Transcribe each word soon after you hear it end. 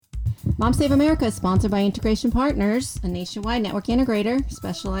Mom Save America is sponsored by Integration Partners, a nationwide network integrator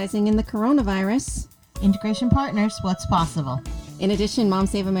specializing in the coronavirus. Integration Partners, what's possible? In addition, Mom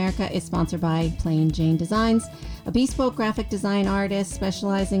Save America is sponsored by Plain Jane Designs, a bespoke graphic design artist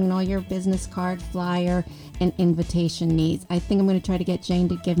specializing in all your business card, flyer, and invitation needs. I think I'm going to try to get Jane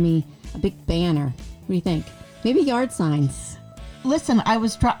to give me a big banner. What do you think? Maybe yard signs. Listen, I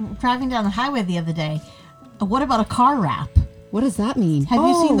was driving down the highway the other day. What about a car wrap? What does that mean? Have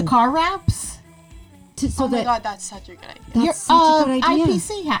you seen the car wraps? Oh my God, that's such a good idea. That's such a good idea.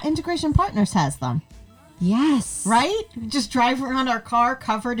 IPC, Integration Partners has them. Yes. Right? Just drive around our car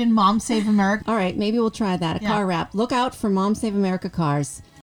covered in Mom Save America. All right, maybe we'll try that. A car wrap. Look out for Mom Save America cars.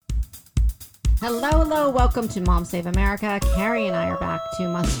 Hello. Welcome to Mom Save America. Carrie and I are back to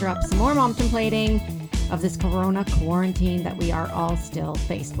muster up some more mom-templating of this corona quarantine that we are all still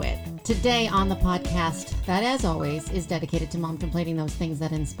faced with. Today on the podcast, that as always is dedicated to mom-templating those things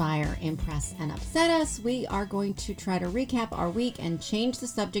that inspire, impress, and upset us. We are going to try to recap our week and change the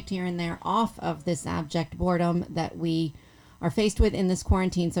subject here and there off of this abject boredom that we are faced with in this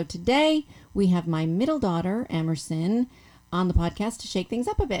quarantine. So today we have my middle daughter, Emerson, on the podcast to shake things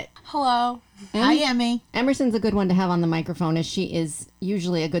up a bit. Hello. Hi, Emmy. Emerson's a good one to have on the microphone, as she is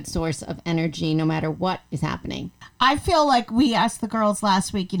usually a good source of energy no matter what is happening. I feel like we asked the girls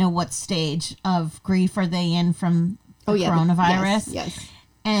last week, what stage of grief are they in from the coronavirus? Yes.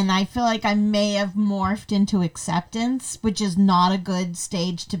 And I feel like I may have morphed into acceptance, which is not a good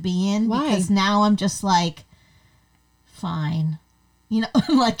stage to be in. Why? Because now I'm just like, fine.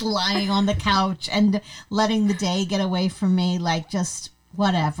 Like lying on the couch and letting the day get away from me, like just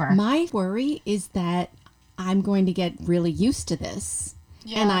whatever. My worry is that I'm going to get really used to this.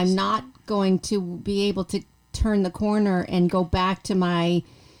 Yeah, and I'm not going to be able to turn the corner and go back to my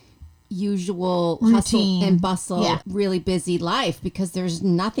usual hustle routine and bustle, really busy life, because there's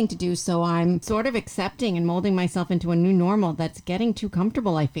nothing to do. So I'm sort of accepting and molding myself into a new normal that's getting too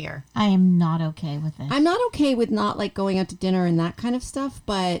comfortable, I fear. I am not okay with it. I'm not okay with not like going out to dinner and that kind of stuff,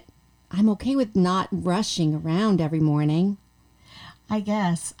 but I'm okay with not rushing around every morning. I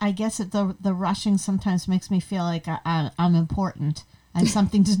guess the rushing sometimes makes me feel like I'm important. I have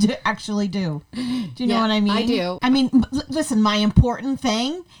something to actually do. Do you know what I mean? I do. I mean, listen, my important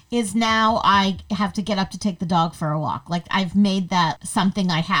thing is now I have to get up to take the dog for a walk. Like, I've made that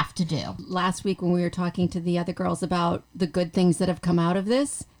something I have to do. Last week when we were talking to the other girls about the good things that have come out of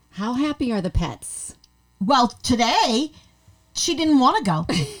this, how happy are the pets? Well, today, she didn't want to go.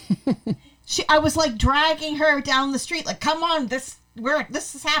 I was like dragging her down the street, like, come on, this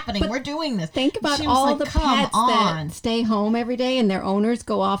is happening. We're doing this. Think about all the pets that stay home every day and their owners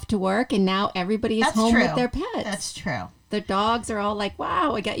go off to work, and now everybody is home with their pets. That's true. The dogs are all like,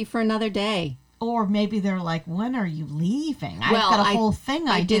 wow, I got you for another day. Or maybe they're like, when are you leaving? I've got a whole thing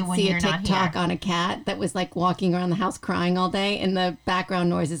I do when you're not here. I did see a TikTok on a cat that was like walking around the house crying all day, and the background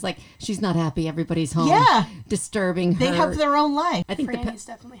noise is like, she's not happy, everybody's home. Yeah. Disturbing her. They have their own life. I think Franny's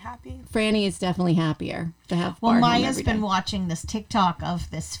definitely happy. Franny is definitely happier to have Bart home Maya's every day. been watching this TikTok of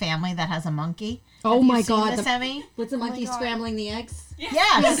this family that has a monkey. Oh my God. Seen this, Emmy? Was the monkey scrambling the eggs?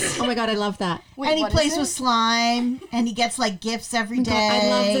 Yes. Oh my God, I love that. Wait, and he plays with slime, and he gets like gifts every day. I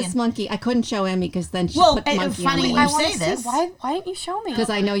love this monkey. I couldn't show Emmy because then she put the monkey funny on you I the want say to this. see. Why didn't you show me? because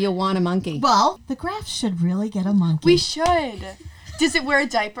I know you'll want a monkey. Well, the Graff should really get a monkey. We should. Does it wear a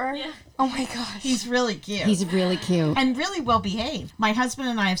diaper? Yeah. Oh my gosh. He's really cute. He's really cute. And really well behaved. My husband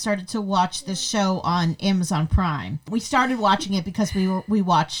and I have started to watch this show on Amazon Prime. We started watching it because we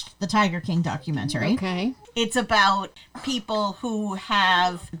watched the Tiger King documentary. Okay. It's about people who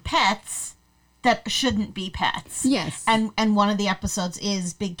have pets that shouldn't be pets. Yes. And one of the episodes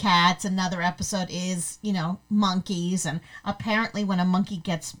is big cats. Another episode is, monkeys. And apparently when a monkey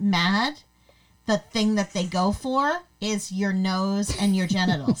gets mad, the thing that they go for is your nose and your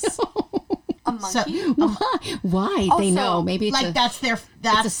genitals. A monkey? Why? Also, They know. Maybe it's Like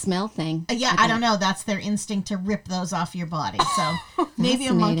it's a smell thing. Yeah, I don't know. That's their instinct to rip those off your body. So maybe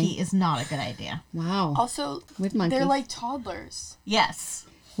a monkey is not a good idea. Wow. Also, With monkeys. they're like toddlers. Yes.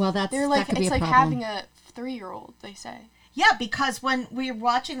 Well, They're that like, could be it's a like problem. having a 3-year-old, they say. Yeah, because when we were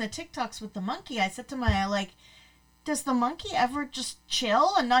watching the TikToks with the monkey, I said to Maya, like, does the monkey ever just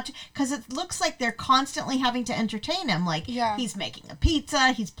chill and not... Because it looks like they're constantly having to entertain him. Like, Yeah. he's making a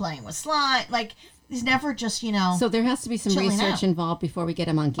pizza, he's playing with slime. Like, He's never just, you know. So there has to be some chilling research out. involved before we get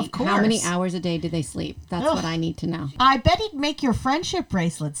a monkey. Of course. How many hours a day do they sleep? That's Ugh. what I need to know. I bet he'd make your friendship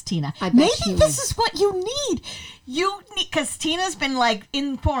bracelets, Tina. I bet Maybe he this would. is what you need. You need, because Tina's been like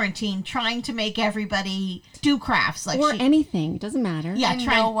in quarantine trying to make everybody do crafts. Like Or she, anything. It doesn't matter. Yeah, And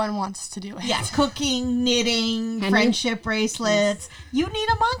trying. no one wants to do it. Yeah, cooking, knitting, Henry? friendship bracelets. You need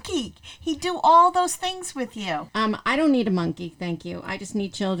a monkey. He'd do all those things with you. I don't need a monkey, thank you. I just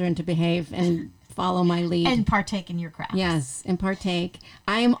need children to behave and follow my lead. And partake in your crafts. Yes, and partake.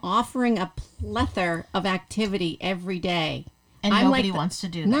 I am offering a plethora of activity every day. And I'm nobody like the- wants to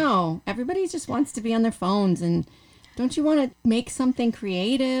do that. No, everybody just wants to be on their phones, and don't you want to make something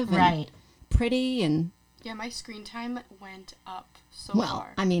creative and Right. pretty and Yeah, my screen time went up so well,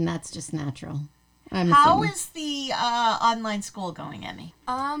 far. I mean that's just natural. I'm How assuming. is the online school going, Emmy?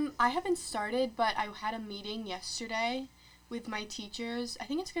 I haven't started, but I had a meeting yesterday with my teachers. I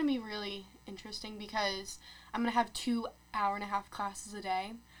think it's going to be really interesting because I'm going to have 2 hour-and-a-half classes a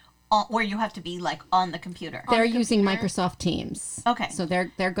day. Where you have to be like on the computer. They're on the using computer. Microsoft Teams. Okay. So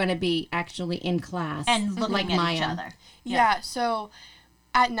they're going to be actually in class And looking like at Maya. each other. Yeah, so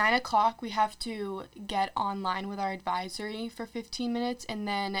at 9 o'clock, we have to get online with our advisory for 15 minutes, and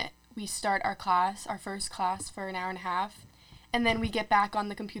then we start our class, our first class, for an hour and a half. And then we get back on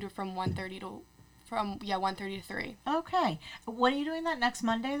the computer from 1:30 to 3. Okay. What are you doing that next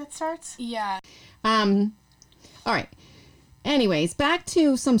Monday that starts? Yeah. All right. Anyways, back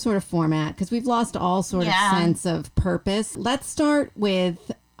to some sort of format because we've lost all sort Yeah. of sense of purpose. Let's start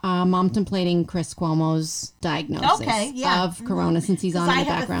with contemplating Chris Cuomo's diagnosis Okay, yeah. of corona since he's on in I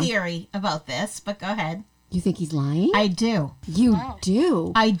the have background. a theory about this, but go ahead. You think he's lying? I do. You Wow.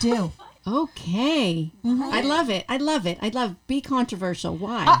 do? I do. Okay. Mm-hmm. I love it. I love it. I love be controversial.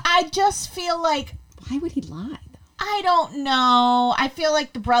 Why? I just feel like Why would he lie? I don't know. I feel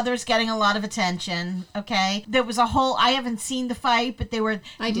like the brother's getting a lot of attention, okay? There was a whole, I haven't seen the fight, but they were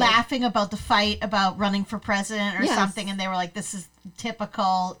I did. laughing about the fight about running for president or Yes. something, and they were like, this is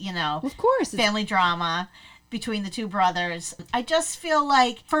typical, you know, Of course. It's, family drama between the two brothers. I just feel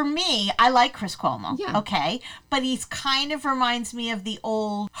like, for me, I like Chris Cuomo, Yeah. okay? But he's kind of reminds me of the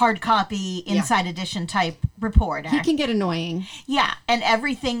old hard copy Inside Edition type reporter. he can get annoying. Yeah, and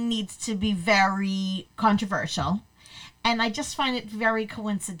everything needs to be very controversial. And I just find it very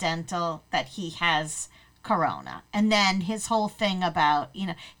coincidental that he has corona. And then his whole thing about, you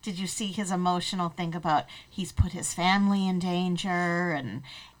know, did you see his emotional thing about he's put his family in danger? And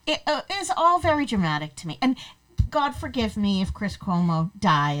it is all very dramatic to me. And God forgive me if Chris Cuomo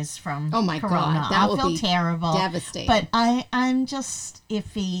dies from Oh my God, corona. that I'll would feel be terrible. devastating. But I'm just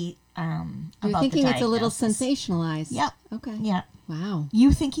iffy You're about thinking the it's a little diagnosis. sensationalized. Yep. Okay. Yeah. Wow.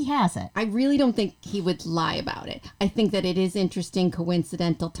 You think he has it? I really don't think he would lie about it. I think that it is interesting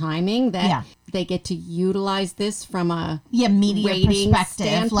coincidental timing that Yeah. they get to utilize this from a Yeah, media ratings perspective.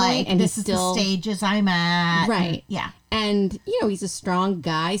 standpoint, Like, and this he's is still- the stages I'm at. Right. Yeah. and you know he's a strong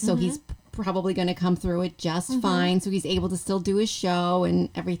guy, so Mm-hmm. he's probably going to come through it just fine. So he's able to still do his show and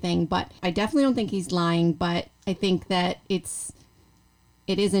everything. But I definitely don't think he's lying. But I think that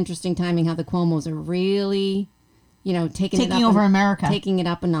it is interesting timing how the Cuomos are really, you know, taking it up over America. taking it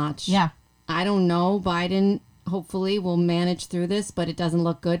up a notch. Yeah. I don't know. Biden hopefully will manage through this, but it doesn't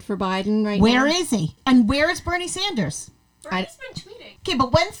look good for Biden right Where now. is he? And where is Bernie Sanders? Bernie's been tweeting. Okay,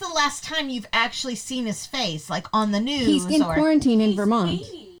 but when's the last time you've actually seen his face, like on the news? He's in or... quarantine in Vermont.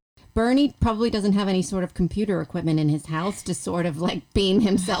 Bernie probably doesn't have any sort of computer equipment in his house to sort of like beam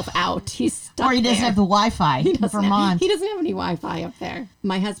himself out. He's stuck Or he doesn't there. have the Wi-Fi in Doesn't have- Vermont. he doesn't have any Wi-Fi up there.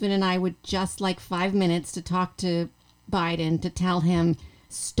 My husband and I would just like 5 minutes to talk to Biden to tell him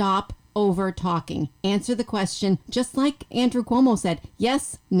stop over talking. Answer the question, just like Andrew Cuomo said.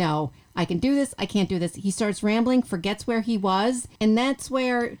 Yes, no. I can do this. I can't do this. He starts rambling, forgets where he was, and that's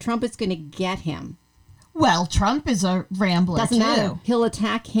where Trump is going to get him. Well, Trump is a rambler Doesn't too. matter. He'll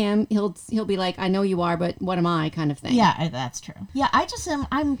attack him. He'll be like, I know you are, but what am I, kind of thing. Yeah, that's true. Yeah,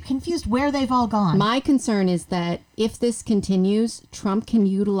 I'm confused where they've all gone. My concern is that if this continues, Trump can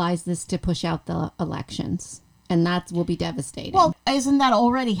utilize this to push out the elections, and that will be devastating. Well, isn't that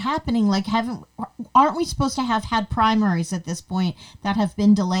already happening? Like, aren't we supposed to have had primaries at this point that have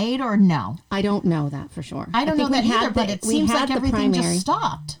been delayed, or no? I don't know that for sure. I don't know think that we had either, but it we seems had like the everything primary. just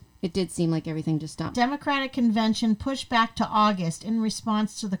stopped. It did seem like everything just stopped. Democratic convention pushed back to August in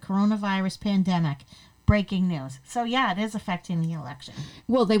response to the coronavirus pandemic. Breaking news. So yeah, it is affecting the election.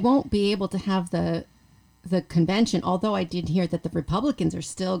 Well, they won't be able to have the convention, although I did hear that the Republicans are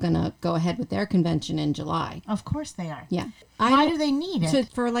still going to go ahead with their convention in July. Of course they are. Yeah. Why do they need it?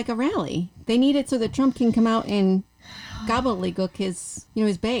 For like a rally. They need it so that Trump can come out and gobbledygook his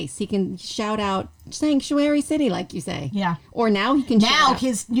base. He can shout out Sanctuary City, like you say. Yeah. Or now he can shout Now out.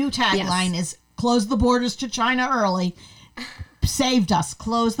 his new tagline is close the borders to China early. Saved us.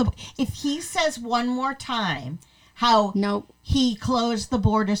 Close the... If he says one more time how Nope. he closed the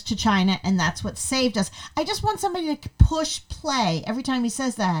borders to China and that's what saved us, I just want somebody to push play every time he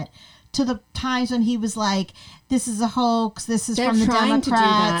says that to the times when he was like, this is a hoax, this is They're from the trying to do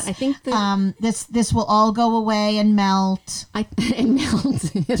Democrats. that. I think that this will all go away and melt. and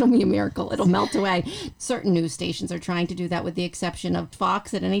melt. It'll be a miracle. It'll melt away. Certain news stations are trying to do that, with the exception of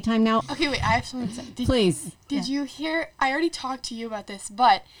Fox at any time now. Okay, wait, I have something to say. Please. Did you hear? I already talked to you about this,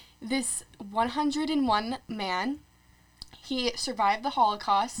 but this 101 man, he survived the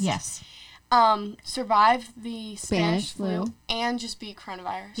Holocaust. Yes. Survived the Spanish flu. flu and just beat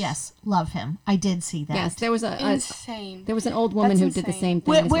coronavirus. Yes. Love him. I did see that. Yes, there was Insane. there was an old woman That's who did the insane. same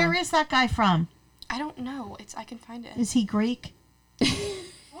thing. Where is that guy from? I don't know. I can find it. Is he Greek?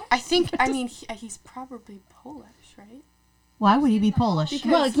 I think. I mean, he's probably Polish, right? Why would he be Polish?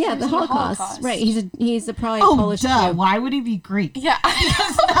 Because Well, yeah, he was the in the Holocaust. Right. He's a probably Oh, Polish duh. Jew. Why would he be Greek? Yeah.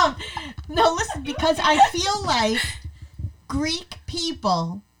 No, listen, because I feel like Greek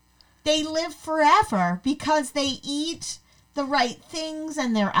people, they live forever because they eat the right things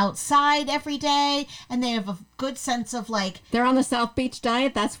and they're outside every day and they have a good sense of like, They're on the South Beach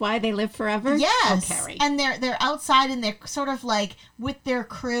diet. That's why they live forever. yes, Oh, Carrie. and they're outside and they're sort of like with their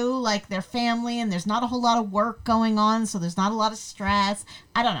crew, like their family, and there's not a whole lot of work going on, so there's not a lot of stress.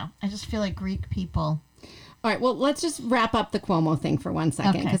 I don't know. I just feel like Greek people. All right, well, let's just wrap up the Cuomo thing for 1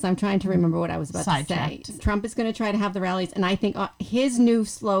 second, Okay. because I'm trying to remember what I was about to say. Sidetracked. Trump is going to try to have the rallies, and I think his new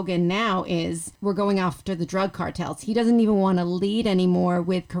slogan now is, we're going after the drug cartels. He doesn't even want to lead anymore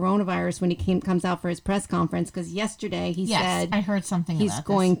with coronavirus when he comes out for his press conference, because yesterday he Yes, said I heard something he's about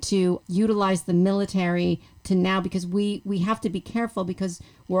going this. to utilize the military to now, because we have to be careful because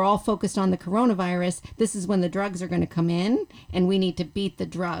we're all focused on the coronavirus. This is when the drugs are going to come in, and we need to beat the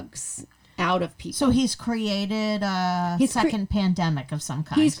drugs out of people. So he's created a second pandemic of some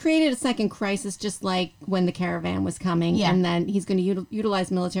kind. He's created a second crisis, just like when the caravan was coming, Yeah. and then he's going to utilize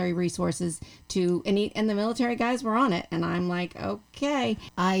military resources to, and the military guys were on it, and I'm like, okay,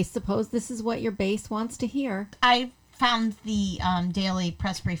 I suppose this is what your base wants to hear. I found the daily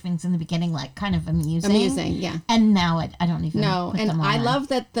press briefings in the beginning like kind of amusing. Amusing, yeah. And now I don't even No, put and them I on. love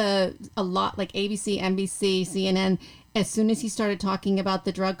that a lot like ABC, NBC, CNN. As soon as he started talking about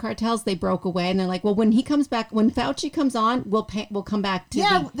the drug cartels, they broke away, and they're like, "Well, when he comes back, when Fauci comes on, we'll come back to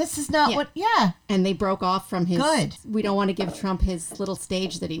Yeah, the." this is not Yeah. what. Yeah, And they broke off from his. Good. We don't want to give Trump his little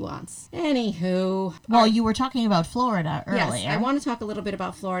stage that he wants. Anywho, well, you were talking about Florida earlier. yes, I want to talk a little bit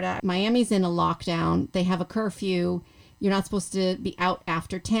about Florida. Miami's in a lockdown. They have a curfew. You're not supposed to be out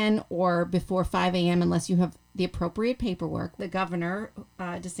after 10 or before 5 a.m. unless you have the appropriate paperwork. The governor,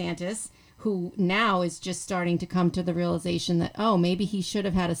 DeSantis, who now is just starting to come to the realization that, oh, maybe he should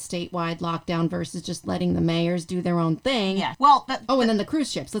have had a statewide lockdown versus just letting the mayors do their own thing. Yeah. Well, Oh, and then the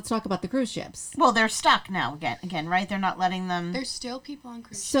cruise ships. Let's talk about the cruise ships. well, they're stuck now again, right? They're not letting them. There's still people on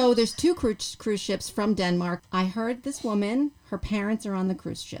cruise So there's two cruise ships from Denmark. I heard this woman, her parents are on the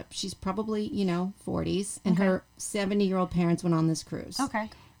cruise ship. She's probably, 40s, and her 70-year-old parents went on this cruise. Okay.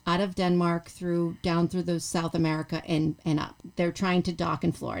 Out of Denmark down through those South America and up. They're trying to dock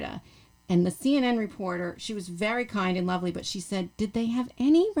in Florida. And the CNN reporter, she was very kind and lovely, but she said, did they have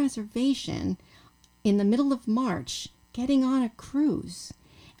any reservation in the middle of March getting on a cruise?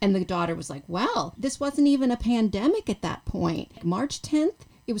 And the daughter was like, well, this wasn't even a pandemic at that point. March 10th,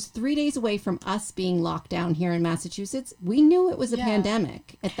 it was 3 days away from us being locked down here in Massachusetts. We knew it was a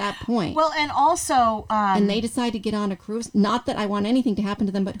pandemic at that point. Well, and also, And they decided to get on a cruise. Not that I want anything to happen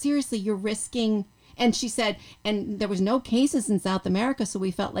to them, but seriously, you're risking. And she said, and there was no cases in South America, so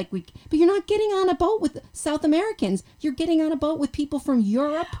we felt like but you're not getting on a boat with South Americans. You're getting on a boat with people from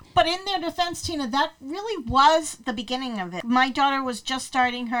Europe. but in their defense, Tina, that really was the beginning of it. My daughter was just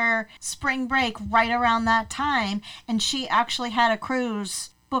starting her spring break right around that time, and she actually had a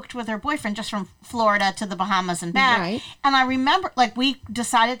cruise booked with her boyfriend just from Florida to the Bahamas and back. Right. And I remember, we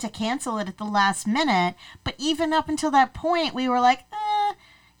decided to cancel it at the last minute, but even up until that point, we were like,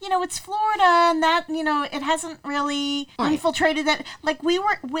 it's Florida, and that, it hasn't really infiltrated that. We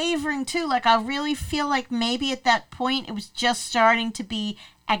were wavering too. I really feel like maybe at that point it was just starting to be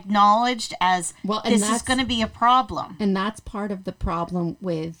acknowledged as this is going to be a problem. And that's part of the problem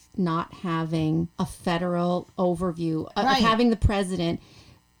with not having a federal overview, of having the president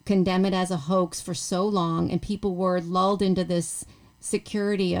condemn it as a hoax for so long, and people were lulled into this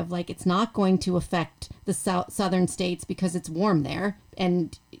security of like it's not going to affect the southern states because it's warm there,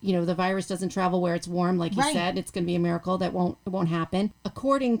 and the virus doesn't travel where it's warm, like you said. It's going to be a miracle that it won't happen.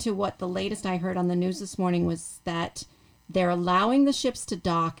 According to what the latest I heard on the news this morning was that they're allowing the ships to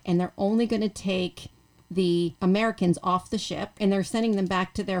dock, and they're only going to take the Americans off the ship, and they're sending them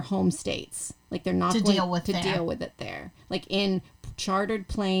back to their home states. Like they're not going to deal with it there, like in chartered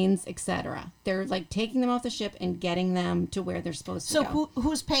planes, etc. They're like taking them off the ship and getting them to where they're supposed to go. So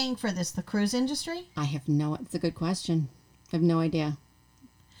who's paying for this? The cruise industry? It's a good question. I have no idea.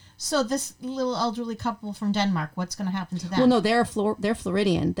 So this little elderly couple from Denmark, what's going to happen to them? Well, no, they're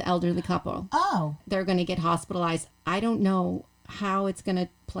Floridian, the elderly couple. Oh. They're going to get hospitalized. I don't know how it's going to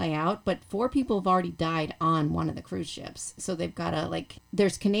play out, but 4 people have already died on one of the cruise ships. So they've got to,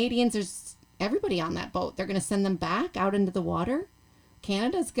 there's Canadians, there's everybody on that boat. They're going to send them back out into the water.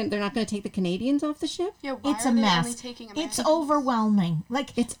 They're not going to take the Canadians off the ship? Yeah, why it's are a they mess. only taking Americans? It's overwhelming.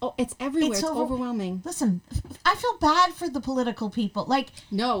 It's everywhere. It's overwhelming. Listen, I feel bad for the political people.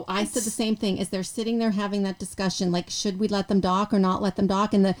 No, I said the same thing. As they're sitting there having that discussion, should we let them dock or not let them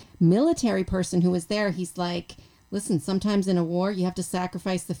dock? And the military person who was there, he's like, listen, sometimes in a war, you have to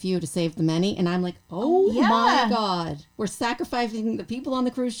sacrifice the few to save the many. And I'm like, my God. We're sacrificing the people on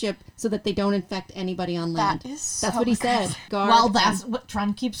the cruise ship so that they don't infect anybody on land. That's what he said. Well, that's what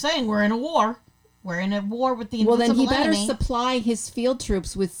Trump keeps saying. We're in a war. We're in a war with the invisible enemy. Well, then he better enemy. supply his field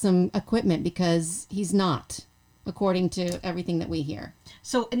troops with some equipment, because he's not, according to everything that we hear.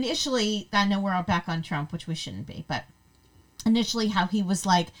 So initially, I know we're all back on Trump, which we shouldn't be, but initially how he was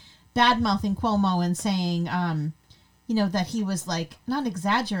bad-mouthing Cuomo and saying, that he was not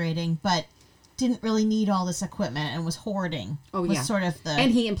exaggerating, but didn't really need all this equipment and was hoarding. Oh, yeah. Sort of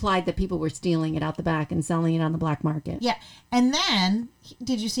and he implied that people were stealing it out the back and selling it on the black market. Yeah. And then,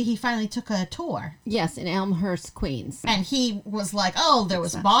 did you see he finally took a tour? Yes, in Elmhurst, Queens. And he was like, there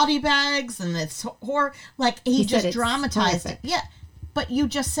was body bags and it's horror. He just dramatized it. Yeah. But you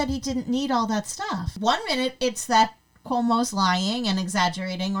just said he didn't need all that stuff. 1 minute, it's that Cuomo's lying and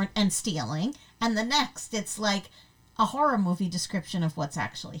exaggerating and stealing. And the next, it's a horror movie description of what's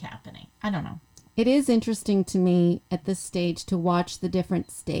actually happening. I don't know. It is interesting to me at this stage to watch the different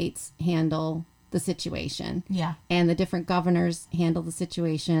states handle the situation. Yeah. And the different governors handle the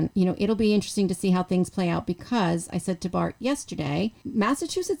situation. It'll be interesting to see how things play out, because I said to Bart yesterday,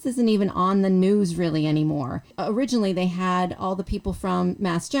 Massachusetts isn't even on the news really anymore. Originally, they had all the people from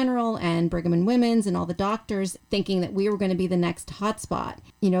Mass General and Brigham and Women's and all the doctors thinking that we were going to be the next hotspot.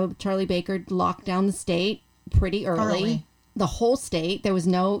 Charlie Baker locked down the state pretty early. The whole state. There was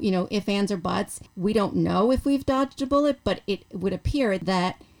no, ifs, ands, or buts. We don't know if we've dodged a bullet, but it would appear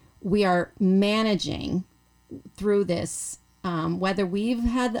that we are managing through this, whether we've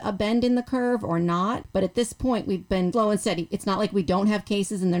had a bend in the curve or not. But at this point, we've been slow and steady. It's not like we don't have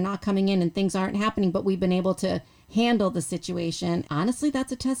cases and they're not coming in and things aren't happening, but we've been able to handle the situation. Honestly,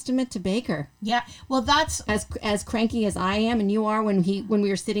 that's a testament to Baker. Yeah. Well, that's as cranky as I am and you are when we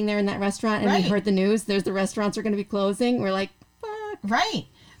were sitting there in that restaurant and we heard the news, the restaurants are going to be closing. We're like, fuck. Right.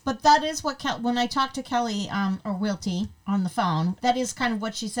 But that is what when I talked to Kelly or Wilty on the phone, that is kind of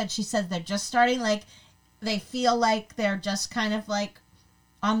what she said. She said they're just starting, they feel like they're just kind of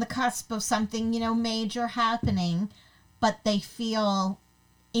on the cusp of something, major happening, but they feel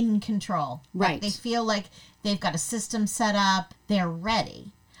in control. Right. They feel like they've got a system set up. They're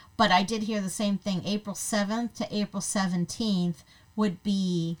ready. But I did hear the same thing. April 7th to April 17th would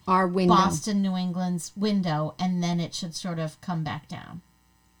be our window. Boston, New England's window, and then it should sort of come back down.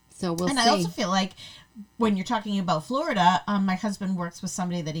 So we'll see. And I also feel like when you're talking about Florida, my husband works with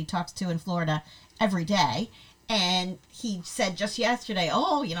somebody that he talks to in Florida every day. And he said just yesterday,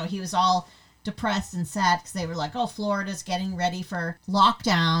 he was all depressed and sad because they were like, Florida's getting ready for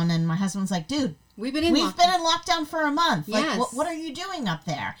lockdown. And my husband's like, dude, we've been in lockdown for a month. Yes. What are you doing up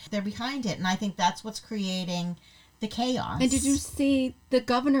there? They're behind it. And I think that's what's creating the chaos. And did you see the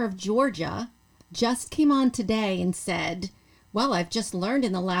governor of Georgia just came on today and said, well, I've just learned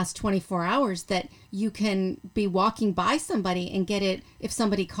in the last 24 hours that you can be walking by somebody and get it if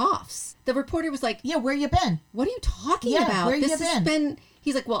somebody coughs. The reporter was like, yeah, where you been? What are you talking about? Where this you has been?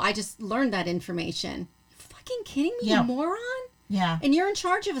 He's like, well, I just learned that information. You fucking kidding me, Yeah. you moron? Yeah. And you're in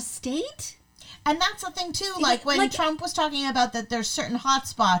charge of a state? And that's the thing, too. When Trump was talking about that there's certain hot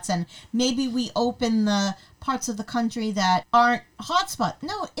spots and maybe we open the parts of the country that aren't hotspot.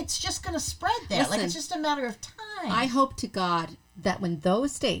 No, it's just going to spread there. Listen, it's just a matter of time. I hope to God that when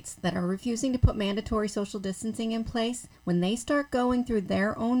those states that are refusing to put mandatory social distancing in place, when they start going through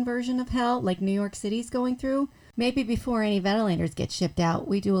their own version of hell, like New York City's going through, maybe before any ventilators get shipped out,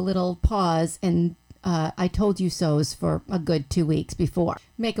 we do a little pause and I told you so's for a good 2 weeks before.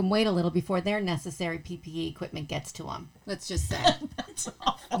 Make them wait a little before their necessary PPE equipment gets to them. Let's just say. That's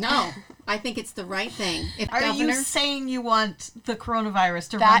awful. No, I think it's the right thing. If Are you Governor, saying you want the coronavirus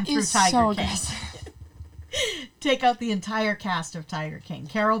to run That through is Tiger so King? aggressive. Take out the entire cast of Tiger King,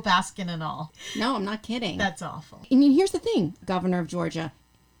 Carol Baskin and all. no, I'm not kidding. That's awful. And here's the thing, Governor of Georgia.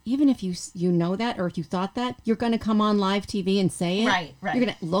 Even if you know that, or if you thought that, you're going to come on live TV and say it. Right. You're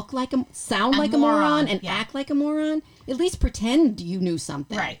going to look like sound A like a moron moron, and yeah. act like a moron. At least pretend you knew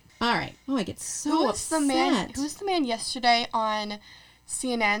something. Right. All right. Oh, I get so Who was upset. the man yesterday on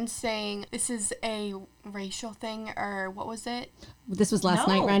CNN saying this is a racial thing, or what was it? This was last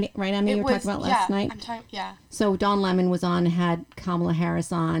No. night, right? Emmy, you were talking about last night. Yeah. So Dawn Lemon was on, had Kamala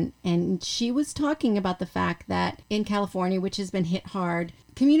Harris on, and she was talking about the fact that in California, which has been hit hard,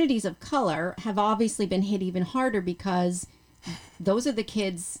 communities of color have obviously been hit even harder because those are the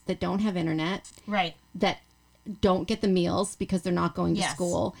kids that don't have internet, Right. that don't get the meals because they're not going to Yes.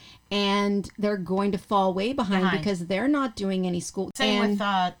 school, and they're going to fall way behind because they're not doing any school. Same And-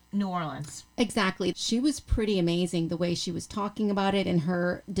 with New Orleans. Exactly. She was pretty amazing the way she was talking about it and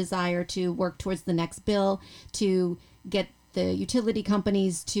her desire to work towards the next bill to get the utility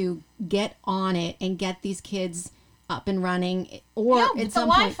companies to get on it and get these kids up and running. Or Yeah, at with the some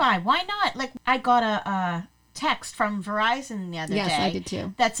point, Wi-Fi. Why not? Like, I got a text from Verizon the other Yes, day. I did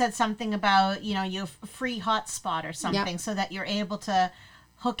too. That said something about, you have a free hotspot or something so that you're able to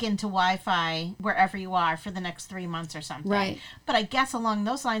hook into Wi-Fi wherever you are for the next 3 months or something. Right. But I guess along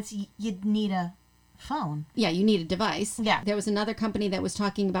those lines, you'd need a phone. yeah, you need a device. Yeah. There was another company that was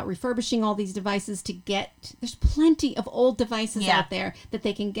talking about refurbishing all these devices to get, there's plenty of old devices Yeah. out there that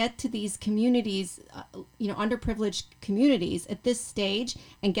they can get to these communities, underprivileged communities at this stage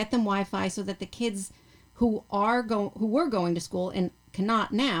and get them Wi-Fi so that the kids who were going to school and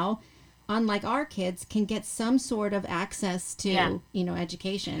cannot now, unlike our kids, can get some sort of access to, Yeah.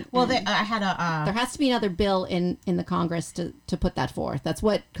 education. Well, And I had there has to be another bill in the Congress to put that forth. That's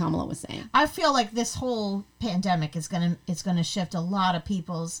what Kamala was saying. I feel like this whole pandemic is gonna shift a lot of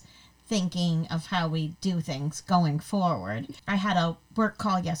people's thinking of how we do things going forward. I had a work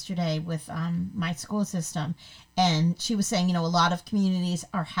call yesterday with my school system, and she was saying, a lot of communities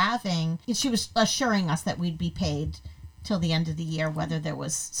are having. She was assuring us that we'd be paid till the end of the year, whether there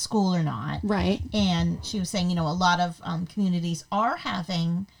was school or not. Right. And she was saying, a lot of communities are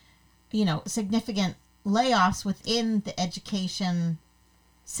having, significant layoffs within the education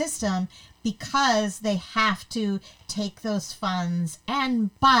system because they have to take those funds and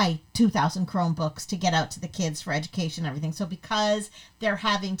buy 2,000 Chromebooks to get out to the kids for education and everything. So because they're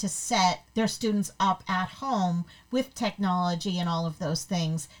having to set their students up at home with technology and all of those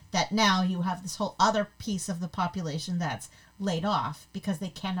things, that now you have this whole other piece of the population that's laid off because they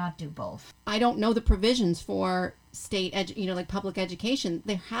cannot do both. I don't know the provisions for state, like public education.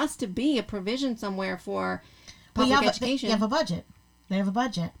 There has to be a provision somewhere for public education. You have a budget. They have a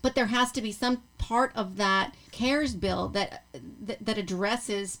budget. But there has to be some part of that CARES bill that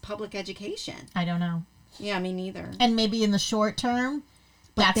addresses public education. I don't know. Yeah, me neither. And maybe in the short term,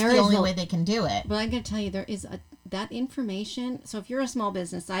 But that's there the is only a- way they can do it. But I'm going to tell you, there is that information. So if you're a small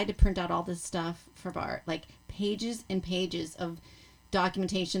business, I had to print out all this stuff for Bart, like pages and pages of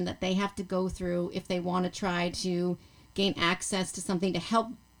documentation that they have to go through if they want to try to gain access to something to help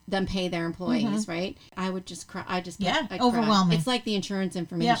them pay their employees, right? I would just cry. I'd cry. Overwhelming. It's like the insurance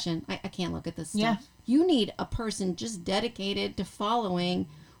information. I can't look at this stuff. Yeah. You need a person just dedicated to following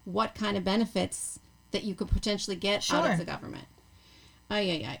what kind of benefits that you could potentially get out Sure. of the government. All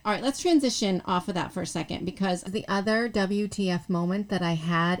right, let's transition off of that for a second, because the other WTF moment that I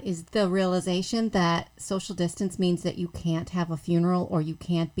had is the realization that social distance means that you can't have a funeral or you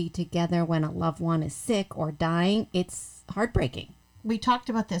can't be together when a loved one is sick or dying. It's heartbreaking. We talked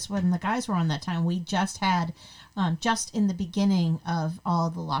about this when the guys were on that time. We just had, just in the beginning of all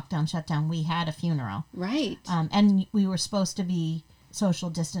the lockdown shutdown, we had a funeral. Right. And we were supposed to be social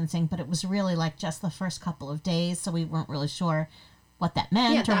distancing, but it was really like just the first couple of days, so we weren't really sure what that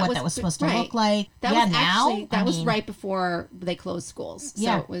meant or what that was supposed to look like. That yeah, was now actually, that was right before they closed schools. So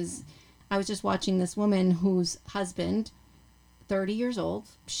Yeah. I was just watching this woman whose husband, 30 years old,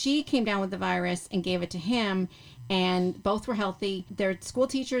 she came down with the virus and gave it to him, and both were healthy. They're school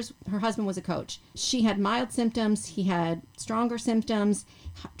teachers. Her husband was a coach. She had mild symptoms. He had stronger symptoms,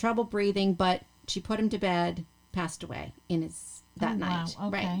 trouble breathing, but she put him to bed, passed away that night. Wow,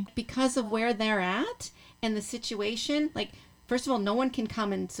 okay. Right. Because of where they're at and the situation, first of all, no one can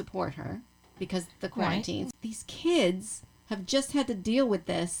come and support her because the quarantines. These kids have just had to deal with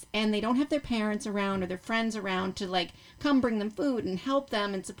this, and they don't have their parents around or their friends around to like come bring them food and help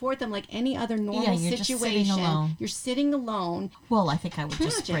them and support them like any other normal you're just situation. sitting alone. You're sitting alone. Well, I think I would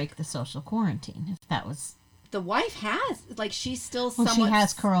just Tragic. break the social quarantine if that was. The wife has, like, she's still Well, somewhat. she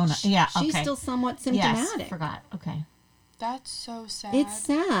has corona. Yeah, She's okay. still somewhat Yes, symptomatic. forgot. Okay. That's so sad. It's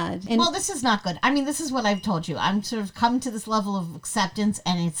sad. And Well, this is not good. I mean, this is what I've told you. I'm sort of come to this level of acceptance,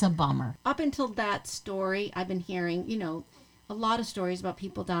 and it's a bummer. up until that story, I've been hearing, a lot of stories about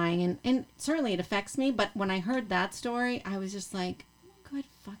people dying, and certainly it affects me. But when I heard that story, I was just like, good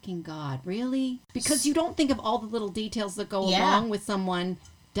fucking God, really? Because you don't think of all the little details that go Yeah. along with someone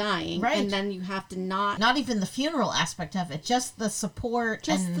dying, Right. and then you have to Not even the funeral aspect of it, just the support.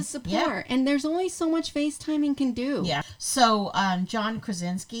 just and, the support. And there's only so much FaceTiming can do. Yeah. So, John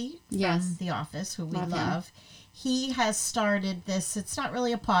Krasinski from Yes. The Office, who we Love him. love, he has started this. It's not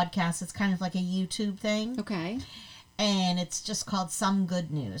really a podcast. It's kind of like a YouTube thing. Okay. And it's just called Some Good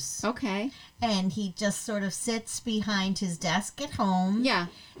News. Okay. And he just sort of sits behind his desk at home. Yeah.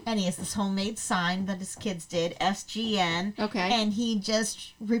 And he has this homemade sign that his kids did, SGN. Okay. And he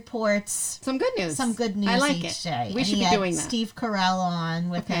just reports Some good news. some good news I like each it. day. We And should he be had doing that. Steve Carell on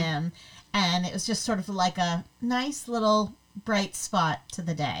with Okay. him. And it was just sort of like a nice little bright spot to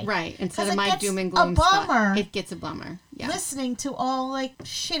the day. Right. Instead 'Cause of it my gets doom and a gloom spot, bummer. it gets a bummer. Yeah. Listening to all like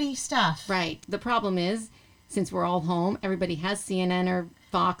shitty stuff. Right. The problem is, since we're all home, everybody has CNN or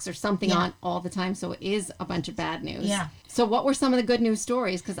Fox or something Yeah. on all the time, so it is a bunch of bad news. Yeah. So what were some of the good news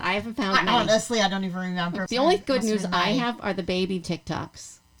stories? Because I haven't found many. Honestly, I don't even remember. The only good Must have news been I many. have are the baby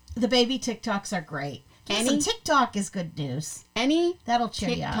TikToks. The baby TikToks are great. Any- Listen, TikTok is good news. Any That'll cheer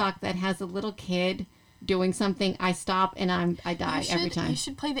you up. TikTok that has a little kid doing something, I stop and I die every time. You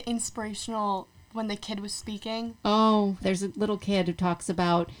should play the inspirational when the kid was speaking. Oh, there's a little kid who talks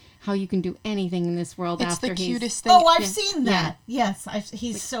about how you can do anything in this world It's after the he's cutest thing. Oh, I've Yeah. seen that. Yes,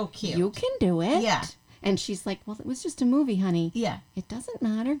 he's so cute. You can do it. Yeah. And she's like, well, it was just a movie, honey. Yeah. It doesn't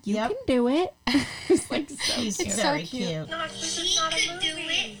matter. You Yep. can do it. It's like so He's cute. so very cute. cute. No, he could do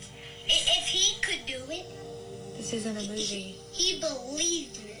it. If he could do it, This isn't a movie. he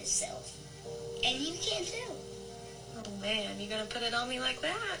believed in himself. And you can too. Oh man, you gonna put it on me like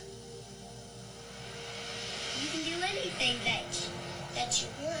that? You can do anything that you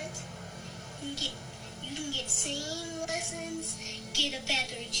want. You can get singing lessons, get a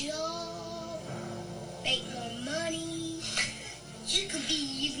better job, make more money. You could be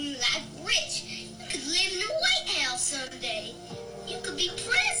even like rich. You could live in the White House someday. You could be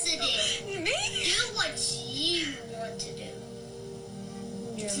president. Me? Do what you want to do.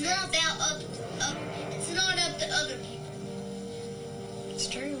 It's not about it's not up to other people. It's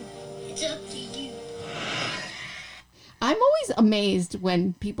true. It's up to you. I'm always amazed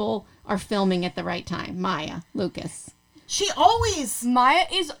when people are filming at the right time. Maya, Lucas. She always Maya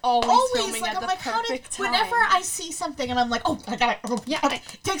is always filming like at I'm the like, how did? perfect time. Whenever I see something and I'm like, oh, I got it. Oh, Yeah, okay.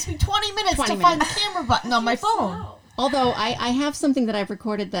 It takes me 20 minutes 20 to find the minutes. camera button on my phone. Although I have something that I've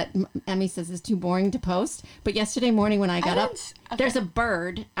recorded that Emmy says is too boring to post. But yesterday morning when I got up, didn't- there's a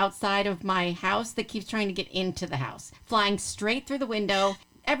bird outside of my house that keeps trying to get into the house, flying straight through the window.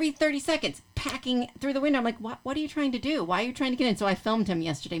 Every 30 seconds, packing through the window. I'm like, what are you trying to do? Why are you trying to get in? So I filmed him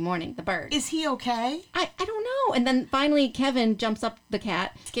yesterday morning, the bird. Is he okay? I don't know. And then finally Kevin jumps up the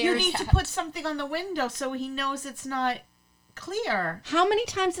cat, You scares. need to put something on the window so he knows it's not clear. How many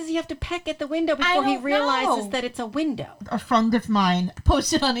times does he have to peck at the window I before he don't realizes know. that it's a window? A friend of mine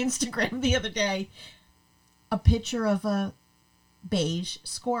posted on Instagram the other day a picture of a beige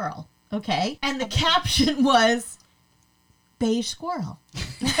squirrel. Okay? And the caption was beige squirrel.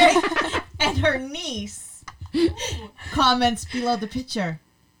 Okay? And her niece comments below the picture,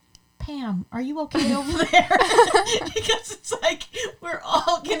 Pam, are you okay over there? Because it's like we're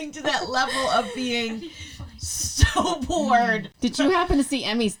all getting to that level of being so bored. Did you happen to see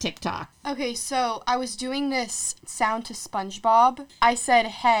Emmy's TikTok? Okay, so I was doing this sound to SpongeBob. I said,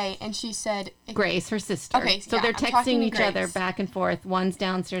 hey, and she said, Grace, her sister. Okay, so yeah, they're I'm talking texting to each other Grace. back and forth. One's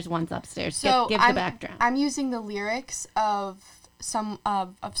downstairs, one's upstairs. so Give I'm, the background. I'm using the lyrics of some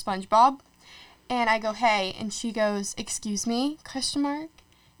of SpongeBob, and I go, hey, and she goes, excuse me, question mark,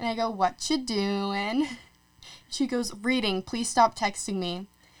 and I go, what you doing? She goes, reading, please stop texting me.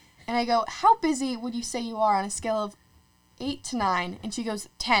 And I go, how busy would you say you are on a scale of 8 to 9? And she goes,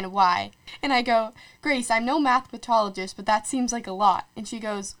 10, why? And I go, Grace, I'm no mathematologist, but that seems like a lot. And she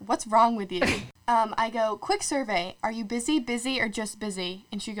goes, what's wrong with you? I go, quick survey, are you busy, or just busy?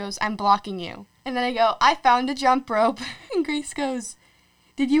 And she goes, I'm blocking you. And then I go, I found a jump rope. And Grace goes,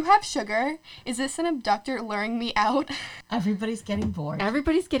 Did you have sugar? Is this an abductor luring me out? Everybody's getting bored.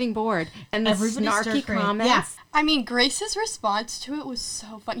 Everybody's getting bored. And the Everybody's snarky stir-crazy. comments. Yeah. I mean, Grace's response to it was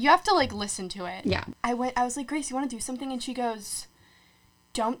so fun. You have to, like, listen to it. Yeah. I was like, Grace, you want to do something? And she goes,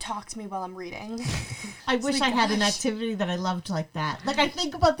 don't talk to me while I'm reading. I wish my I had an gosh. activity that I loved like that. Like, I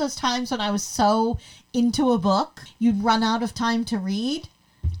think about those times when I was so into a book, you'd run out of time to read.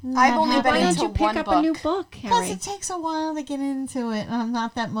 I've only been Why don't into you pick one up book. a new book, Plus, Harry? it takes a while to get into it, and I'm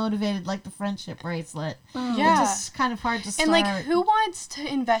not that motivated like the friendship bracelet. Yeah. It's just kind of hard to start. And, like, who wants to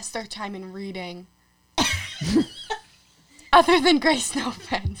invest their time in reading? Other than Grace, no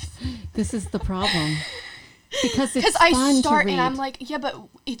offense. This is the problem. Because it's Because fun I start to read. and I'm like, yeah, but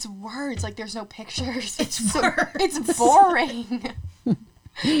it's words. Like, there's no pictures. It's so- words. It's boring.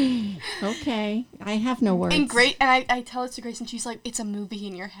 Okay, I have no words. And great, and I tell it to Grace, and she's like, it's a movie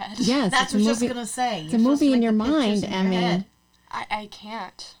in your head. Yes, That's it's a what I was movie. going to say. It's a movie in your mind, Emmy. I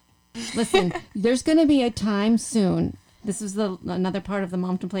can't. Listen, there's going to be a time soon. This is another part of the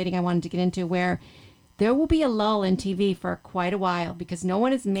momtemplating I wanted to get into, where there will be a lull in TV for quite a while because no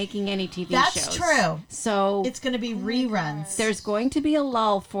one is making any TV shows. That's true. So It's going to be reruns. there's going to be a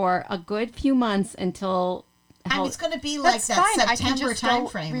lull for a good few months until And it's going to be like That's that fine. I can September just go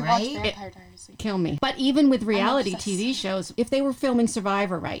timeframe, rewatch right? Vampire Diaries. kill me. But even with reality obsessed. TV shows, if they were filming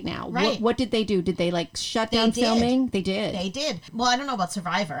Survivor right now, Right. what did they do? Did they like shut They down did. filming? They did. They did. Well, I don't know about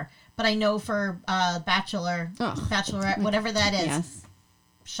Survivor, but I know for Bachelorette, whatever that is, Yes.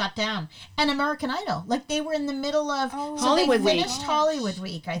 shut down. And American Idol, like they were in the middle of so Hollywood they Week. finished Hollywood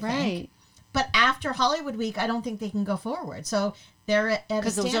Week, I think. Right. But after Hollywood Week, I don't think they can go forward. So they're at a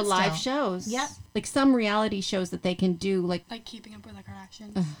Because those are standstill. live shows. Yep. Like some reality shows that they can do, like, Like Keeping Up with the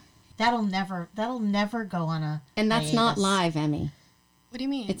Kardashians. That'll never go on a and that's not hiatus. live, Emmy. What do you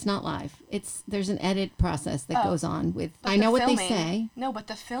mean? It's not live. There's an edit process that goes on with. But I the know what they filming- say. No, but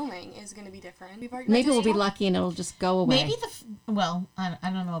the filming is going to be different. Maybe we'll be lucky and it'll just go away. Maybe I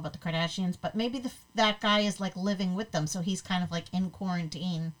don't know about the Kardashians, but maybe that guy is like living with them, so he's kind of like in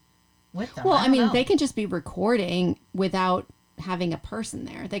quarantine with them. Well, I don't mean, know. they can just be recording without having a person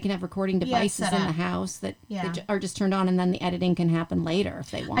there. They can have recording devices set in the up. house that Yeah. are just turned on, and then the editing can happen later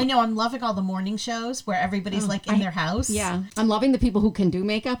if they want. I know I'm loving all the morning shows where everybody's like in their house. Yeah, I'm loving the people who can do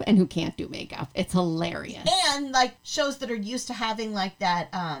makeup and who can't do makeup. It's hilarious. And like shows that are used to having like that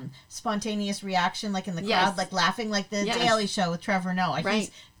spontaneous reaction, like in the crowd, Yes. like laughing, like the Yes. Daily Show with Trevor Noah. Right.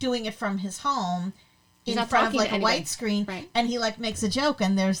 He's doing it from his home He's in not front of talking like to a anybody. white screen, Right. and he like makes a joke,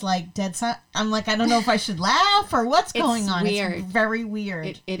 and there's like dead silence. I'm like, I don't know if I should laugh or what's going on. weird. It's very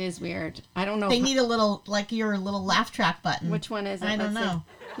weird. It is weird. I don't know. They need a little like your little laugh track button. Which one is it? I don't Let's see. know.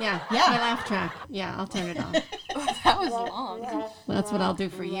 Yeah, Yeah. my laugh track. Yeah, I'll turn it on. That was long. Well, that's what I'll do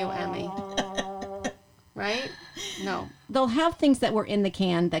for you, Emmy. Right? No. They'll have things that were in the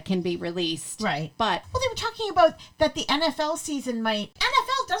can that can be released. Right. But Well, they were talking about that the NFL season might.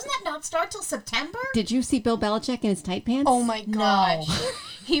 NFL, doesn't that not start till September? did you see Bill Belichick in his tight pants? Oh my No. gosh.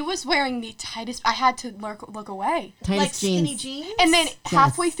 He was wearing the tightest. I had to look away. Tightest Like skinny jeans. jeans? And then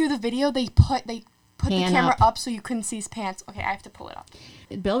halfway through the video, they put the Pan camera up. up so you couldn't see his pants. Okay, I have to pull it up.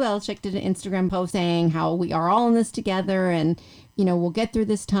 Bill Belichick did an Instagram post saying how we are all in this together and, you know, we'll get through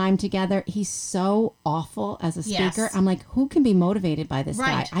this time together. He's so awful as a speaker. Yes. I'm like, who can be motivated by this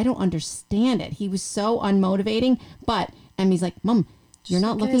Right. guy? I don't understand it. He was so unmotivating. But Emmy's like, Mom, you're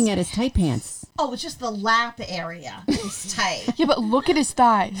not look at looking his at his tight pants. Oh, it's just the lap area is tight. Yeah, but look at his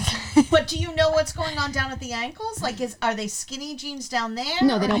thighs. But do you know what's going on down at the ankles? Like, are they skinny jeans down there?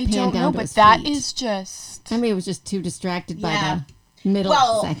 No, they don't I pan don't down know, to but his that feet. is just. Emmy was just too distracted by Yeah. the middle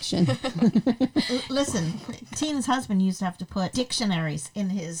Well- section. Listen, Tina's husband used to have to put dictionaries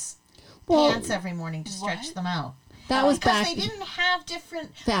in his Well, pants every morning to stretch What? them out. that was Because back they didn't have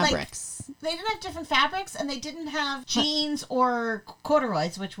different fabrics. Like, they didn't have different fabrics, and they didn't have jeans or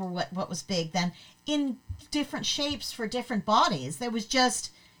corduroys, which were what was big then, in different shapes for different bodies. There was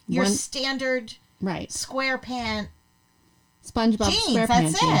just your One- standard Right. square pant, SpongeBob Jeans, SquarePants.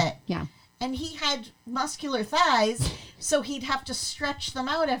 that's yeah. it. Yeah. and he had muscular thighs, so he'd have to stretch them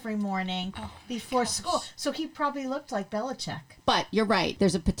out every morning before school. So he probably looked like Belichick. But you're right.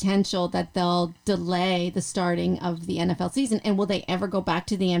 There's a potential that they'll delay the starting of the NFL season. And will they ever go back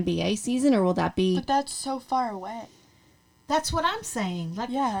to the NBA season, or will that be? But that's so far away. That's what I'm saying. Like,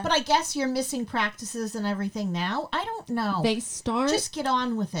 Yeah. But I guess you're missing practices and everything now. I don't know. They start. Just get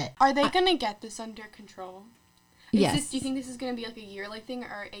on with it. Are they going to get this under control? Yes. Do you think this is going to be like a yearly thing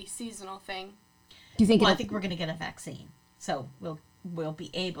or a seasonal thing? Do you think? Well, I it'll- think we're going to get a vaccine, so we'll be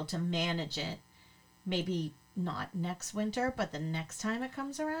able to manage it. Maybe not next winter, but the next time it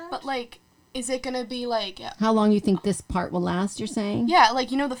comes around. But like, is it going to be like, How long you think this part will last, you're saying? yeah, like,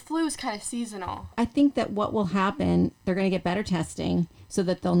 the flu is kind of seasonal. I think that what will happen, they're going to get better testing so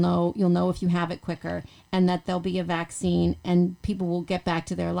that you'll know if you have it quicker, and that there'll be a vaccine and people will get back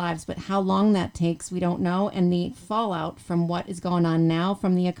to their lives. But how long that takes, we don't know. And the fallout from what is going on now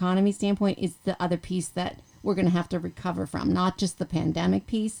from the economy standpoint is the other piece that we're going to have to recover from, not just the pandemic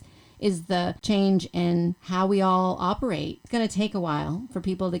piece, is the change in how we all operate. It's going to take a while for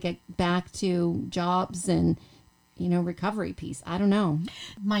people to get back to jobs and, recovery piece. I don't know.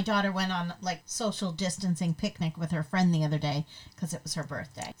 My daughter went on like social distancing picnic with her friend the other day because it was her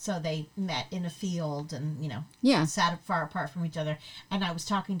birthday. So they met in a field and, Yeah. sat far apart from each other. And I was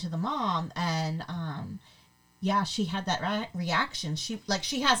talking to the mom and, yeah, she had that reaction. She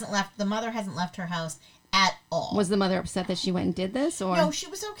hasn't left, the mother hasn't left her house at all. Was the mother upset that she went and did this? Or No, she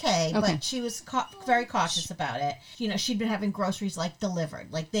was okay, Okay. but she was very cautious about it. She'd been having groceries delivered.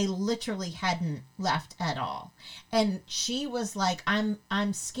 They literally hadn't left at all. And she was like,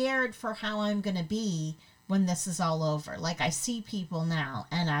 I'm scared for how I'm going to be when this is all over. I see people now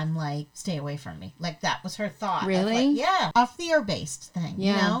and I'm like, stay away from me. That was her thought. Really? Yeah. A fear-based thing,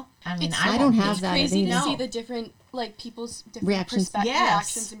 Yeah. I mean, It's- I don't have It's that crazy to either. see the different, people's different Reactions. Yes.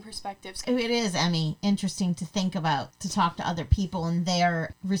 reactions and perspectives. It is, Emmy, interesting to think about, to talk to other people and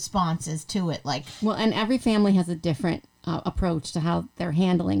their responses to it. Well, and every family has a different approach to how they're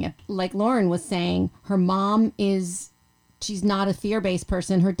handling it. Like Lauren was saying, her mom she's not a fear-based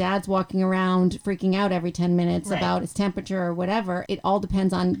person. Her dad's walking around freaking out every 10 minutes Right. about his temperature or whatever. It all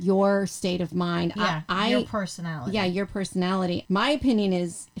depends on your state of mind. yeah, your personality. Yeah, your personality. My opinion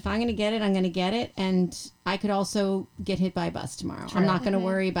is if I'm going to get it, I'm going to get it. And I could also get hit by a bus tomorrow. I'm not going to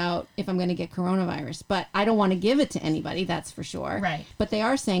worry about if I'm going to get coronavirus. But I don't want to give it to anybody, that's for sure. Right. But they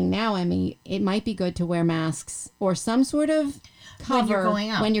are saying now, Emmy, it might be good to wear masks or some sort of cover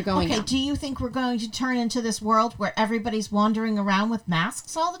when you're going out. Okay, do you think we're going to turn into this world where everybody's wandering around with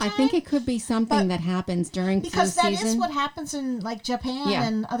masks all the time? I think it could be something that happens during because flu that season. is what happens in Japan Yeah.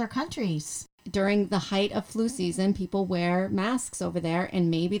 and other countries. During the height of flu season, people wear masks over there, and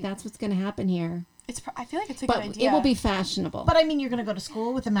maybe that's what's going to happen here. I feel like it's a But good idea. it will be fashionable. But I mean, you're going to go to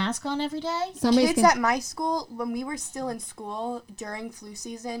school with a mask on every day? Somebody's Kids gonna, at my school, when we were still in school during flu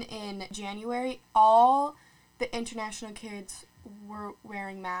season in January, all the international kids were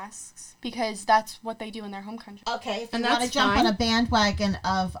wearing masks because that's what they do in their home country. Okay, if And you want to that's jump fine. on a bandwagon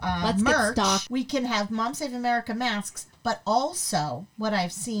of Let's get merch, stock. we can have Mom Save America masks, but also, what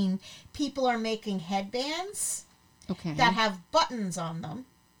I've seen, people are making headbands okay. that have buttons on them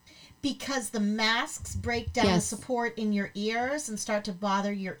because the masks break down the Yes. support in your ears and start to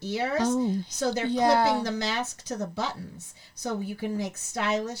bother your ears. Oh. So they're Yeah. clipping the mask to the buttons so you can make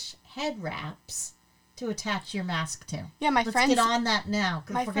stylish head wraps to attach your mask to. Yeah, my Let's friends- get on that now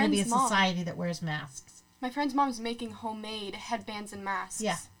my because we're going to be a friend's mom. society that wears masks. My friend's mom's making homemade headbands and masks.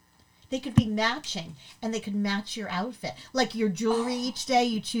 Yeah. They could be matching, and they could match your outfit. Like your jewelry each day,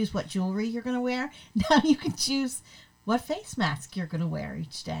 you choose what jewelry you're going to wear. Now you can choose what face mask you're going to wear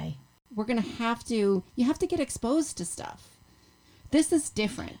each day. We're going to you have to get exposed to stuff. This is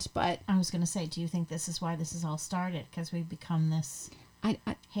different, but I was going to say, do you think this is why this has all started? Because we've become this I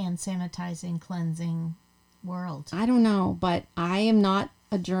hand sanitizing, cleansing world. I don't know, but I am not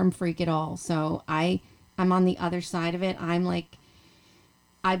a germ freak at all. So I'm on the other side of it. I'm like,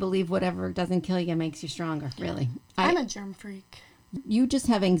 I believe whatever doesn't kill you makes you stronger, really. I'm a germ freak. You just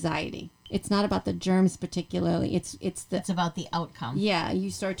have anxiety. It's not about the germs particularly. It's the It's about the outcome. yeah,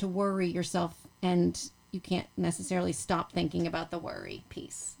 you start to worry yourself and you can't necessarily stop thinking about the worry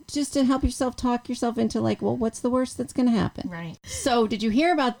piece. Just to help yourself talk yourself into like, well, what's the worst that's going to happen? Right. So, did you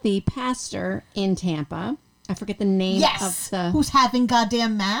hear about the pastor in Tampa? I forget the name Yes. of the Who's having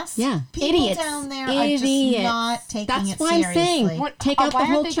goddamn masks? Yeah, People idiots. down there are just not taking That's it why seriously. I'm saying What- take out why the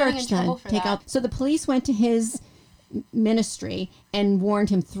whole aren't they getting church in trouble then. for Take that? out. So the police went to his ministry and warned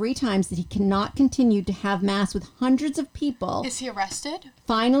him 3 times that he cannot continue to have mass with hundreds of people. Is he arrested?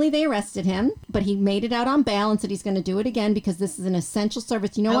 Finally, they arrested him, but he made it out on bail and said he's going to do it again because this is an essential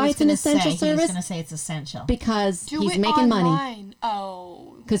service. You know why it's an essential He was service? going to say it's essential. Because Do he's it making money. online.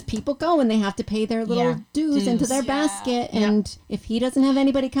 Oh. Because people go and they have to pay their little Yeah, dues into dues. their Yeah. basket, and if he doesn't have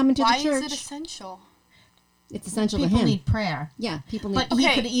anybody coming to Why the church, is it essential? it's essential People to him. need prayer. Yeah, people need. But he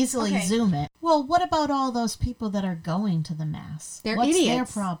Okay, could easily okay. Zoom it. Well, what about all those people that are going to the mass? They're What's their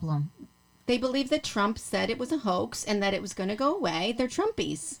idiots. problem? They believe that Trump said it was a hoax and that it was going to go away. They're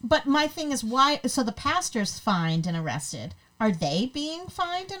Trumpies. But my thing is, why? So the pastor's fined and arrested. Are they being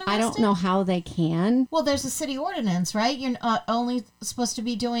fined and arrested? I don't know how they can. Well, there's a city ordinance, right? You're only supposed to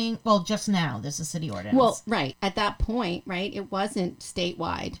be doing. Well, just now there's a city ordinance. Well, right. At that point, right, it wasn't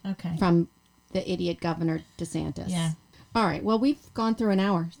statewide Okay. from the idiot Governor DeSantis. Yeah. All right. Well, we've gone through an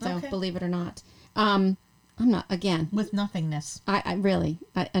hour, so Okay. believe it or not. I'm not, again, With nothingness. I really,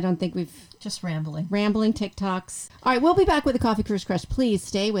 I don't think we've Just rambling. rambling TikToks. All right. We'll be back with the Coffee Cruise Crush. Please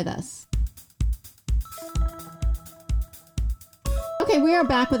stay with us. Okay, we are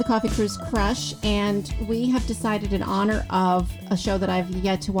back with the Coffee Cruise Crush, and we have decided in honor of a show that I've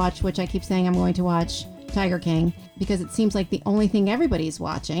yet to watch, which I keep saying I'm going to watch, Tiger King, because it seems like the only thing everybody's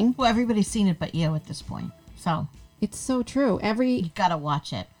watching. Well, everybody's seen it but you at this point. So, It's so true. you gotta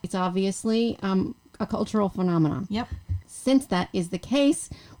watch it. It's obviously a cultural phenomenon. Yep. Since that is the case,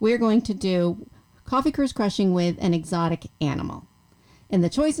 we're going to do Coffee Cruise Crushing with an exotic animal. And the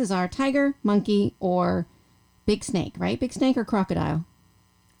choices are tiger, monkey, or big snake, right? Big snake or crocodile?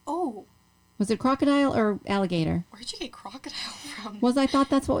 Oh, Was it crocodile or alligator? where'd you get crocodile from? I thought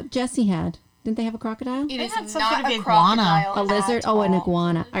that's what Jesse had. Didn't they have a crocodile? It is had some not sort of a iguana. crocodile. A lizard? at Oh, an all.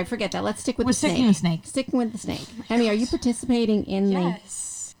 iguana. All right, forget that. Let's stick with We're the snake. sticking with snake. Sticking with the snake. Emmy, are you participating in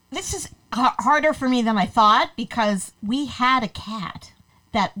Yes. This is harder for me than I thought because we had a cat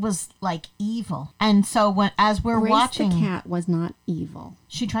that was like evil. And so as we're the... Grace watching, the cat was not evil.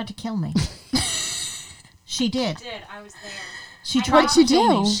 she tried to kill me. She did. I was there. She tried What'd to you kill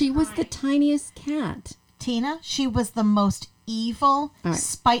do? me. She was the tiniest cat. Tina, she was the most evil, All right.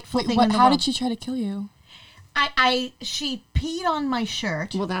 spiteful Wait, thing what? in the How world. did she try to kill you? She peed on my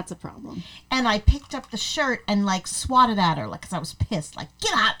shirt, Well, that's a problem. and I picked up the shirt and like swatted at her, like, 'cause I was pissed, like,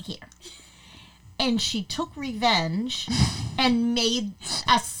 get out of here. And she took revenge and made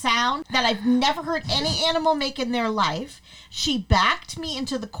a sound that I've never heard any animal make in their life. She backed me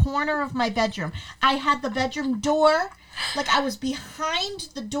into the corner of my bedroom. I had the bedroom door, like I was behind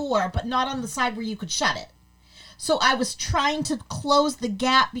the door, but not on the side where you could shut it. So I was trying to close the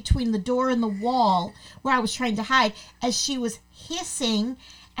gap between the door and the wall where I was trying to hide as she was hissing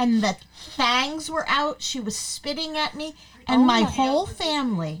and the fangs were out. She was spitting at me, and my whole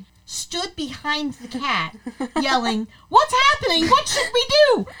family stood behind the cat yelling, "What's happening? What should we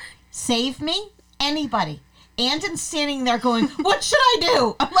do? Save me? Anybody?" Andon's standing there going, "What should I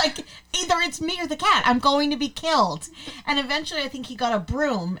do?" I'm like, either it's me or the cat. I'm going to be killed. And eventually I think he got a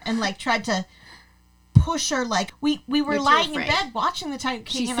broom and like tried to push her. Like we were You're too lying in afraid. bed watching the Tiger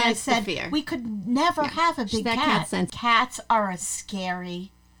King, She and I sensed the said fear. we could never have a big that cat. cat sensed- Cats are a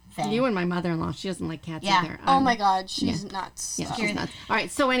scary thing. You and my mother-in-law, she doesn't like cats Yeah. either. Oh my God, she's nuts. Yeah, Scary. she's nuts. All right,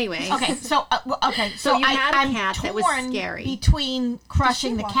 so anyway. Okay, so So you had a I'm cat that was torn scary. between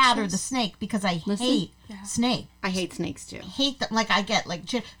crushing the watch cat or this? the snake because I Listen. hate snake. I hate snakes too. Hate them. Like I get like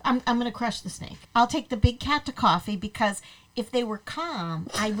I'm gonna crush the snake. I'll take the big cat to coffee because if they were calm,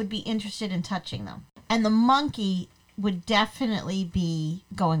 I would be interested in touching them. And the monkey would definitely be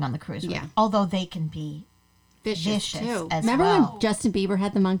going on the cruise. with. Yeah. Although they can be. Vicious too. as Remember well. when Justin Bieber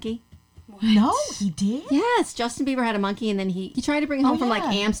had the monkey? No, he did. Yes, Justin Bieber had a monkey, and then he tried to bring it home from like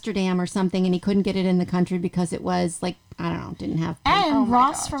yeah. Amsterdam or something, and he couldn't get it in the country because it was like, I don't know, didn't have. And Oh my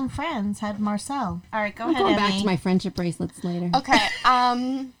Ross God. from Friends had Marcel. All right, go I'm ahead, going Emmy. back to my friendship bracelets later. Okay,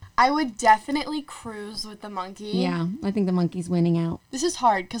 I would definitely cruise with the monkey. Yeah, I think the monkey's winning out. This is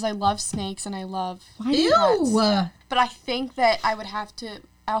hard because I love snakes and I love Why do you? Ew. But I think that I would have to.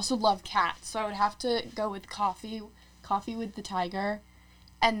 I also love cats, so I would have to go with coffee with the tiger,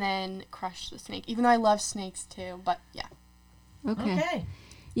 and then crush the snake. Even though I love snakes too, but yeah. Okay. Okay.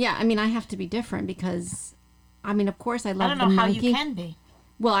 Yeah, I mean, I have to be different because, I mean, of course, I love I don't the know how monkey. you can be.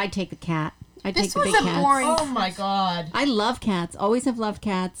 Well, I'd take the cat. I'd This take the was big a cats. boring. Oh my God. I love cats. Always have loved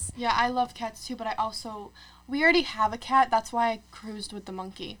cats. Yeah, I love cats too, but I also we already have a cat. That's why I cruised with the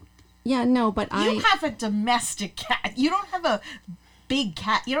monkey. Yeah, no, but You have a domestic cat. You don't have a big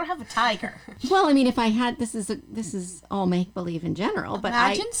cat. You don't have a tiger. well, I mean, if I had this is all make believe in general, but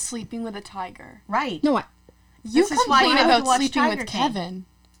Imagine sleeping with a tiger. Right. no, You This is why you complain have to about watch sleeping Tiger with King. Kevin.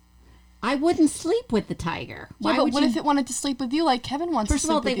 I wouldn't sleep with the tiger. Yeah, Why but would what you? if it wanted to sleep with you like Kevin wants First to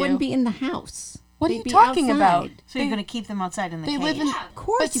of all, sleep they with wouldn't you? be in the house. What are They'd you be talking outside. about? So you're going to keep them outside in the They cage. live in. Of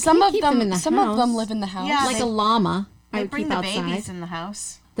course, But you some can't of keep them, them in the some of them house. live in the house. Yeah, Like they- a llama. I They would bring keep the outside. babies in the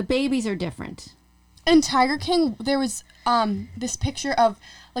house. The babies are different. In Tiger King, there was this picture of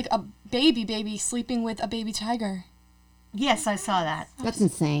like a baby sleeping with a baby tiger. Yes, I saw that. That's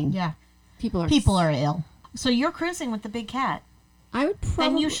insane. Yeah. People are ill. So you're cruising with the big cat. I would probably.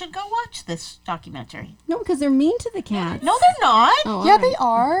 Then you should go watch this documentary. No, because they're mean to the cats. No, they're not. Oh, Yeah, all right. they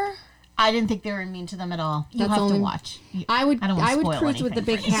are. I didn't think they were mean to them at all. You That's have only- to watch. I would. I don't wanna I would spoil cruise with the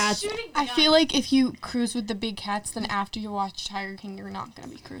anything big for you. cats. I feel like if you cruise with the big cats, then after you watch Tiger King, you're not gonna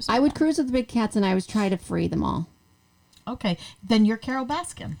be cruising. I would cruise with the big cats, and I would try to free them all. Okay, then you're Carol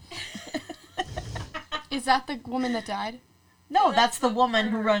Baskin. Is that the woman that died? No, that's the woman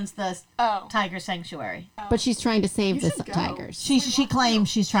who runs the Oh. tiger sanctuary. But she's trying to save the should go. tigers She claims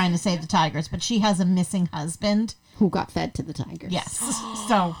she's trying to save the tigers, but she has a missing husband. who got fed to the tigers. Yes.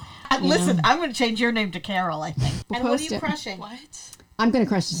 So, listen, I'm going to change your name to Carol, I think. We'll And what are post you it. crushing? What? I'm going to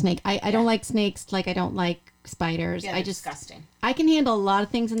crush the snake. I don't like snakes like I don't like spiders. Yeah, I they're just disgusting. I can handle a lot of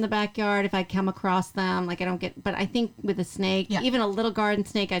things in the backyard if I come across them. Like I don't get, but I think with a snake, Yeah. even a little garden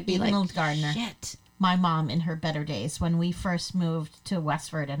snake, I'd be Even like, a little gardener. shit. My mom, in her better days, when we first moved to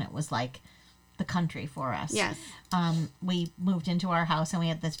Westford, and it was like the country for us. Yes. We moved into our house, and we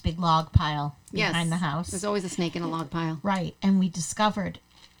had this big log pile Yes. behind the house. There's always a snake in a log pile. Right. And we discovered,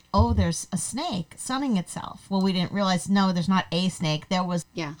 oh, there's a snake sunning itself. Well, we didn't realize, no, there's not a snake. There was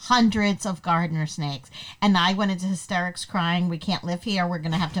Yeah. hundreds of gardener snakes. And I went into hysterics crying, we can't live here. We're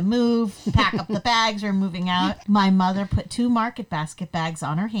going to have to move, pack up the bags. We're moving out. My mother put 2 market basket bags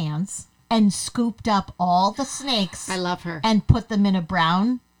on her hands and scooped up all the snakes I love her. and put them in a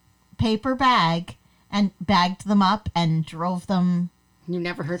brown paper bag and bagged them up and drove them You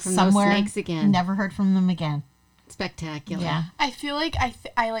never heard from somewhere. those snakes again. Never heard from them again. Spectacular. Yeah. I feel like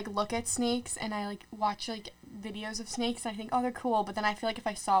I like look at snakes and I like watch like videos of snakes and I think, oh, they're cool. But then I feel like if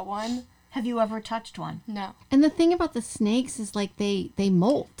I saw one, Have you ever touched one? no. And the thing about the snakes is like they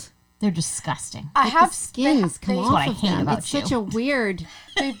molt. They're disgusting. I Like have the skins come they, off what I of hate them. about It's you. such a weird.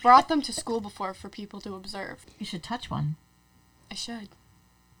 They brought them to school before for people to observe. You should touch one. I should.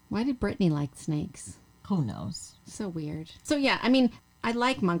 Why did Brittany like snakes? Who knows? So weird. So yeah, I mean, I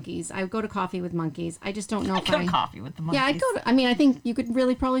like monkeys. I would go to coffee with monkeys. I just don't know if Go to coffee with the monkeys. Yeah, I'd go to. I mean, I think you could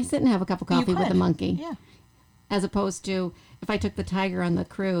really probably sit and have a cup of You coffee with a could. monkey, Yeah. as opposed to if I took the tiger on the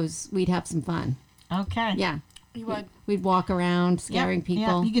cruise, we'd have some fun. Okay. Yeah, You would. we'd walk around Yep, scaring yep.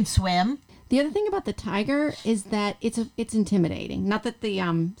 people. You can swim. The other thing about the tiger is that it's intimidating. Not that the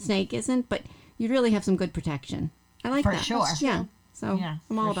snake isn't, but you really have some good protection. I like For that. sure. Yeah. So Yeah,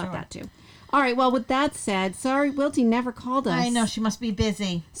 I'm all for about sure. that too. All right. Well, with that said, sorry, Wilty never called us. I know she must be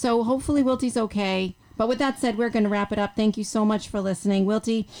busy. So hopefully Wilty's okay. But with that said, we're going to wrap it up. Thank you so much for listening.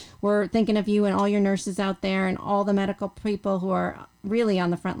 Wilty, we're thinking of you and all your nurses out there and all the medical people who are really on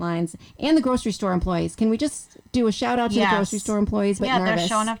the front lines and the grocery store employees. Can we just do a shout out to Yes. the grocery store employees? But Yeah, nervous. they're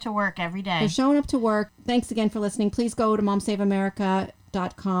showing up to work every day. They're showing up to work. Thanks again for listening. Please go to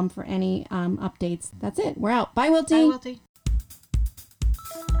momsaveamerica.com for any updates. That's it. We're out. Bye, Wilty. Bye, Wilty.